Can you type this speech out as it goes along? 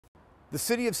The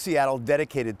city of Seattle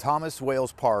dedicated Thomas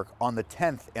Wales Park on the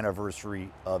 10th anniversary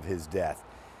of his death.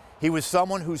 He was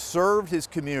someone who served his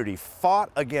community, fought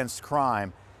against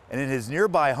crime, and in his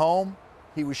nearby home,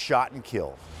 he was shot and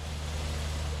killed.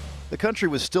 The country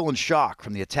was still in shock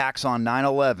from the attacks on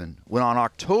 9/11 when on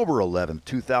October 11,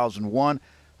 2001,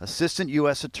 Assistant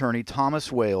U.S. Attorney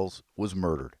Thomas Wales was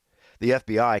murdered. The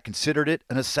FBI considered it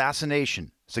an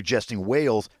assassination, suggesting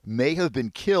Wales may have been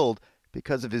killed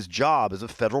because of his job as a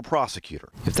federal prosecutor.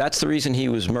 If that's the reason he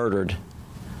was murdered,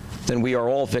 then we are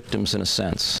all victims in a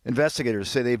sense. Investigators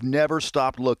say they've never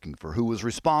stopped looking for who was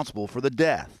responsible for the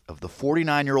death of the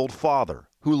 49-year-old father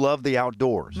who loved the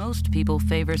outdoors. Most people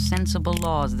favor sensible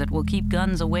laws that will keep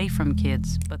guns away from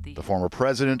kids, but the former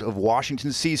president of Washington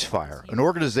Ceasefire, an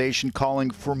organization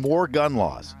calling for more gun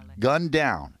laws, gunned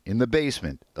down in the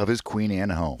basement of his Queen Anne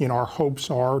home. Our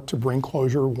hopes are to bring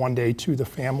closure one day to the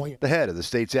family. The head of the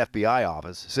state's FBI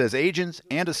office says agents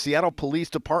and a Seattle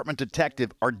Police Department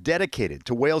detective are dedicated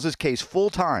to Wales's case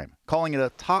full-time, calling it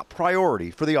a top priority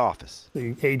for the office.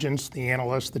 The agents, the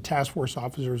analysts, the task force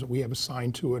officers that we have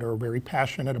assigned to it are very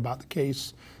passionate about the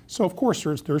case. So of course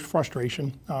there's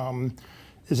frustration.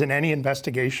 As in any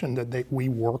investigation that we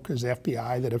work as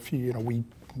FBI, that if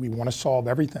we want to solve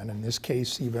everything. In this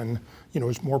case, even,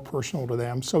 is more personal to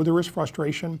them. So there is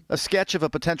frustration. A sketch of a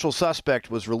potential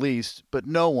suspect was released, but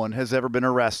no one has ever been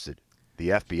arrested. The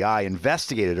FBI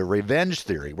investigated a revenge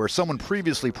theory where someone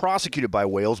previously prosecuted by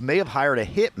Wales may have hired a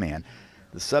hitman.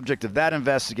 The subject of that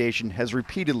investigation has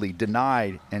repeatedly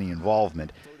denied any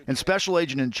involvement. And Special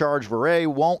Agent in Charge Verret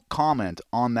won't comment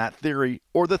on that theory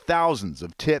or the thousands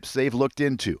of tips they've looked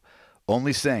into,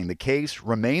 only saying the case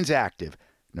remains active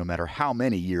no matter how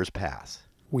many years pass.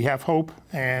 We have hope,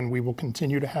 and we will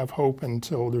continue to have hope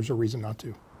until there's a reason not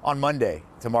to. On Monday,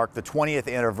 to mark the 20th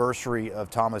anniversary of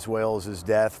Thomas Wales'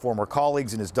 death, former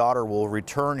colleagues and his daughter will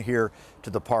return here to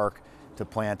the park to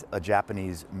plant a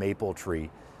Japanese maple tree.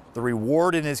 The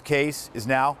reward in his case is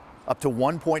now up to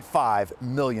 $1.5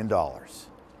 million.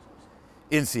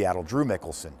 In Seattle, Drew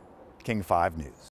Mickelson, King 5 News.